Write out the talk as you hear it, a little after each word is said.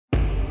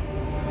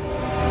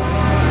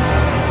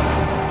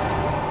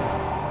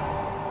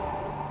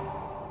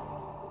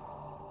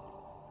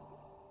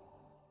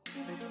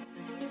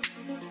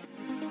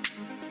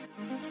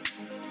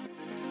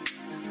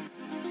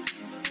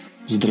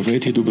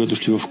Здравейте и добре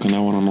дошли в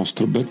канала на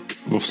NostraBet.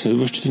 В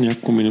следващите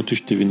няколко минути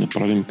ще ви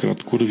направим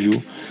кратко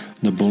ревю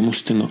на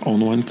бонусите на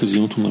онлайн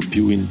казиното на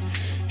Bwin.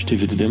 Ще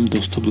ви дадем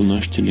достъп до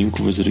нашите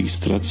линкове за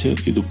регистрация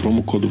и до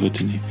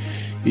промокодовете ни.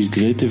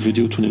 Изгледайте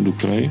видеото ни до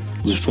край,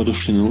 защото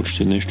ще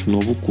научите нещо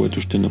ново,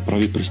 което ще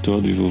направи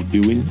престоят ви в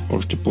Bwin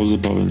още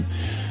по-забавен.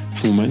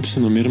 В момента се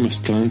намираме в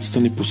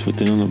страницата ни,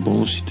 посветена на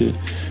бонусите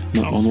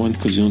на онлайн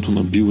казиното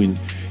на Bwin.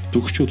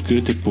 Тук ще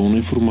откриете пълна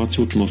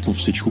информация относно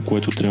всичко,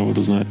 което трябва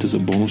да знаете за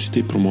бонусите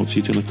и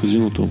промоциите на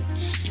казиното.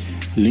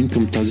 Линк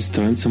към тази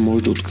страница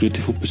може да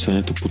откриете в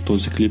описанието по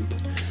този клип.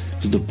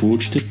 За да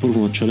получите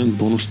първоначален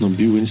бонус на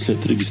Bwin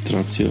след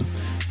регистрация,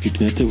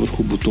 кликнете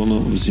върху бутона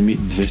 "Вземи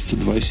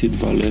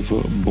 222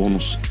 лева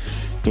бонус".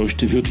 Той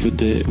ще ви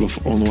отведе в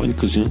онлайн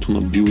казиното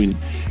на Bwin,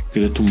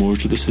 където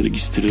можете да се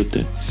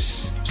регистрирате.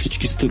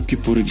 Всички стъпки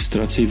по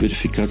регистрация и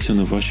верификация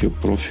на вашия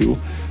профил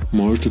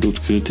можете да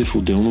откриете в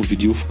отделно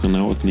видео в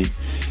каналът ни.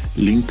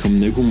 Линк към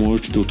него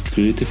можете да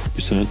откриете в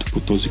описанието по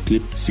този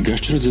клип. Сега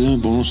ще разгледаме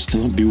бонусите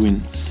на Bwin.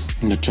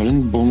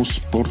 Начален бонус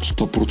Спорт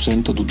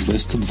 100% до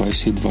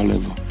 222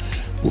 лева.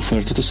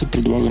 Офертата се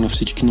предлага на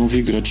всички нови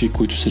играчи,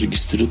 които се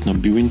регистрират на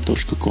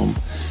bwin.com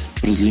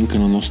през линка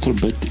на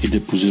NostraBet и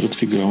депозират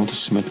в игралната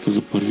си сметка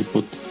за първи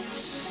път.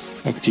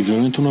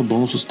 Активирането на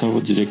бонуса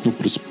става директно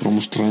през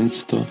промо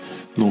страницата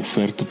на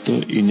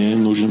офертата и не е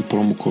нужен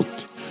промокод.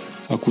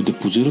 Ако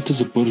депозирате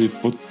за първи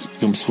път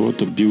към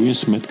своята Bwin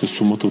сметка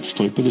сумата от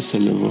 150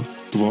 лева,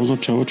 това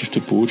означава, че ще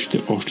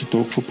получите още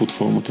толкова под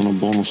формата на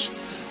бонус.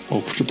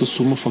 Общата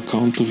сума в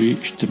акаунта ви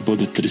ще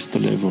бъде 300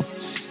 лева,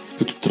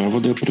 като трябва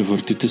да я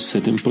превъртите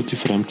 7 пъти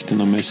в рамките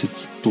на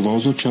месец. Това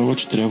означава,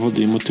 че трябва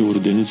да имате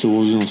уредени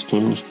залози на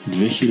стойност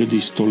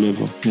 2100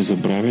 лева. Не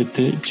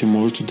забравяйте, че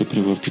можете да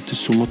превъртите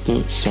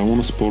сумата само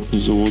на спортни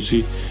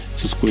залози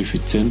с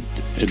коефициент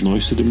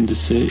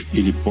 1,70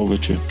 или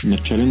повече.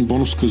 Начален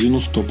бонус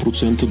казино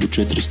 100% до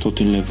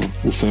 400 лева.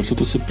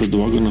 Офертата се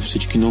предлага на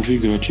всички нови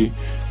играчи,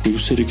 които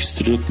се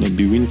регистрират на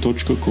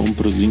bwin.com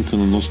през линка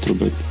на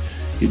NostraBet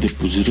и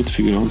депозират в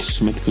игралната си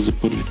сметка за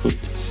първи път.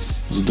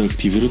 За да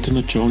активирате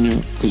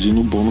началния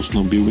казино бонус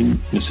на Bwin,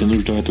 не се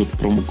нуждаете от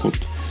промокод.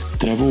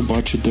 Трябва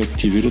обаче да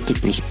активирате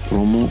през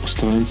промо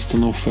страницата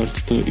на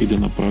офертата и да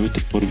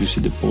направите първи си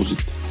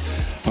депозит.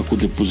 Ако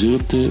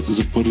депозирате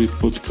за първи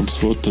път към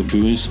своята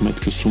Bwin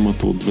сметка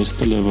сумата от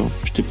 200 лева,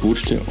 ще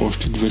получите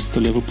още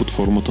 200 лева под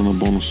формата на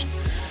бонус.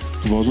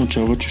 Това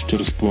означава, че ще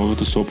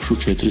разполагате с общо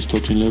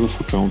 400 лева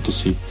в акаунта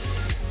си.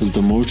 За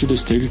да можете да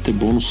изтеглите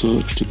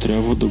бонуса, ще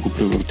трябва да го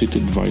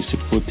превъртите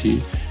 20 пъти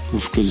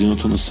в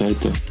казиното на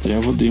сайта.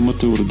 Трябва да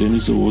имате уредени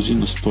залози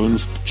на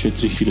стойност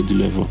 4000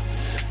 лева,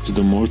 за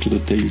да можете да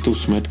теглите от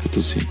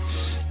сметката си,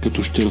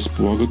 като ще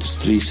разполагате с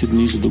 30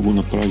 дни, за да го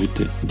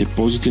направите.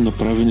 Депозити,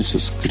 направени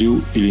с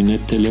крил или не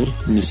телер,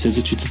 не се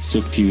зачитат за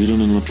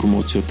активиране на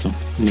промоцията.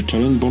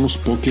 Начален бонус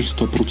покер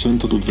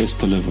 100% до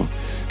 200 лева.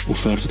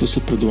 Офертата се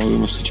предлага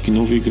на всички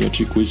нови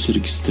играчи, които се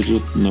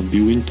регистрират на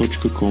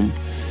bwin.com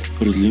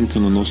през линка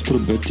на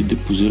NostraBet и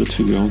депозират в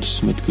игралната си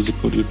сметка за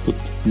първи път.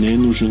 Не е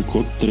нужен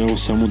код, трябва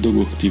само да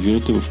го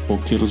активирате в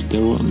покер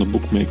раздела на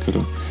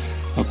букмейкъра.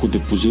 Ако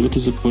депозирате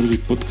за първи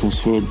път към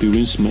своя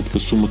Bwin сметка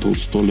сумата от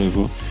 100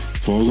 лева,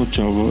 това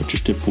означава, че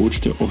ще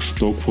получите още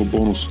толкова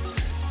бонус.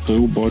 Той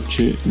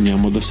обаче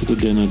няма да се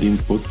даде на един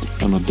път,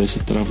 а на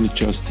 10 равни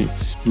части.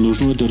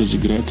 Нужно е да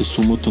разиграете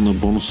сумата на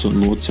бонуса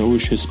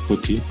 0,6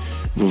 пъти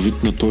във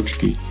вид на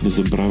точки. Не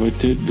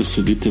забравяйте да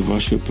следите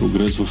вашия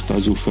прогрес в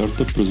тази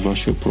оферта през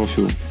вашия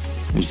профил.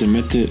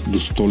 Вземете до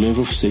 100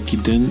 лева всеки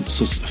ден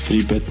с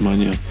FreeBet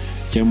Mania.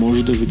 Тя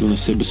може да ви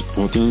донесе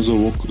безплатен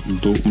залог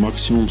до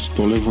максимум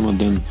 100 лева на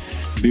ден.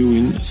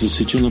 Bwin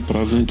засича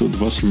направените от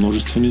вас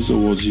множествени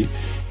залози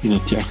и на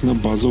тяхна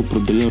база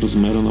определя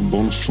размера на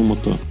бонус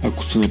сумата.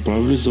 Ако сте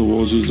направили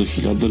залози за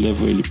 1000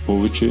 лева или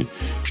повече,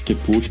 ще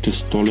получите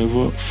 100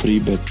 лева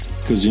FreeBet.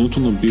 Казиното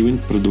на Bwin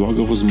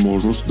предлага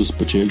възможност да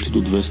спечелите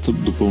до 200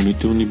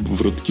 допълнителни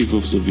врътки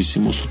в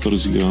зависимост от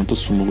разиграната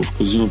сума в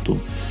казиното.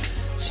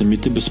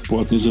 Самите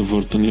безплатни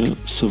завъртания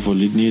са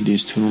валидни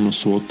единствено на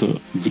слота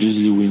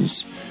Grizzly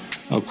Wins.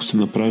 Ако сте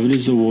направили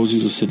залози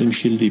за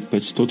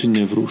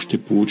 7500 евро, ще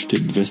получите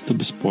 200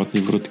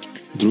 безплатни врътки.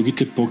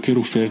 Другите покер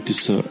оферти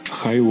са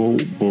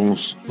High-Low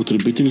бонус.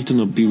 Потребителите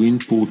на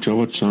Bwin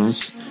получават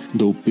шанс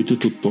да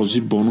опитат от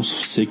този бонус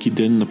всеки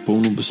ден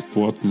напълно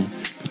безплатно,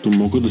 като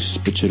могат да си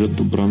спечелят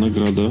добра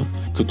награда,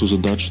 като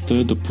задачата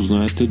е да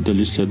познаете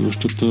дали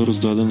следващата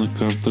раздадена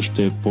карта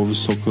ще е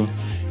по-висока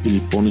или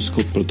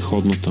по-ниска от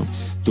предходната.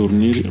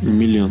 Турнир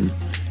Million.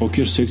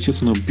 Покер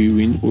секцията на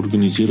Bwin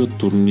организира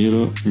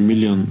турнира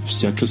Million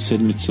всяка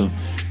седмица,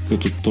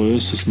 като той е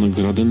с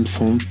награден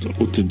фонд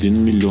от $1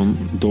 милион.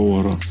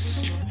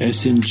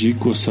 SNG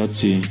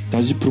класации.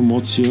 Тази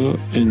промоция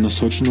е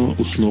насочена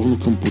основно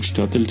към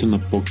почитателите на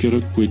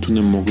покера, които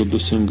не могат да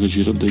се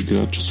ангажират да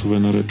играят часове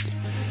наред.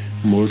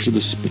 Можете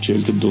да си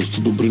спечелите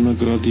доста добри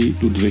награди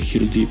до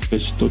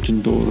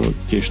 $2500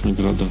 кеш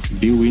награда.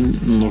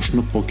 Bwin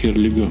нощна покер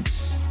лига.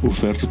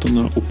 Офертата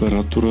на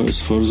оператора е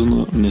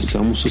свързана не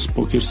само с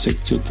покер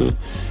секцията,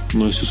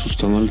 но и с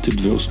останалите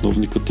две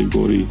основни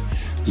категории.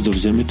 За да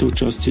вземете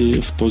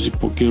участие в този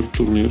покер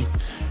турнир,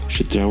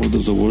 ще трябва да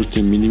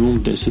заложите минимум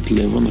 10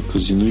 лева на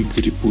казино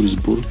игри по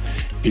избор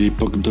или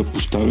пък да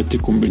поставите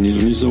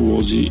комбинирани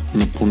залози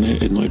на поне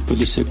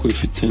 1,50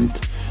 коефициент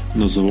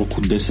на залог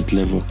от 10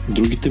 лева.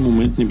 Другите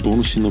моментни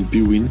бонуси на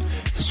Bwin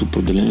са с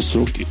определен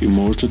срок и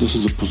можете да се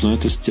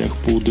запознаете с тях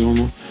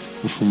по-отделно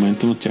в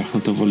момента на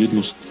тяхната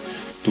валидност.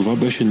 Това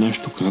беше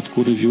нашето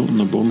кратко ревю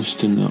на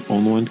бонусите на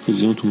онлайн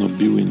казиното на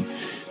Bwin.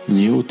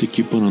 Ние от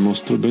екипа на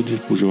NostraBet ви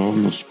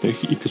пожелаваме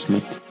успех и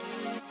късмет!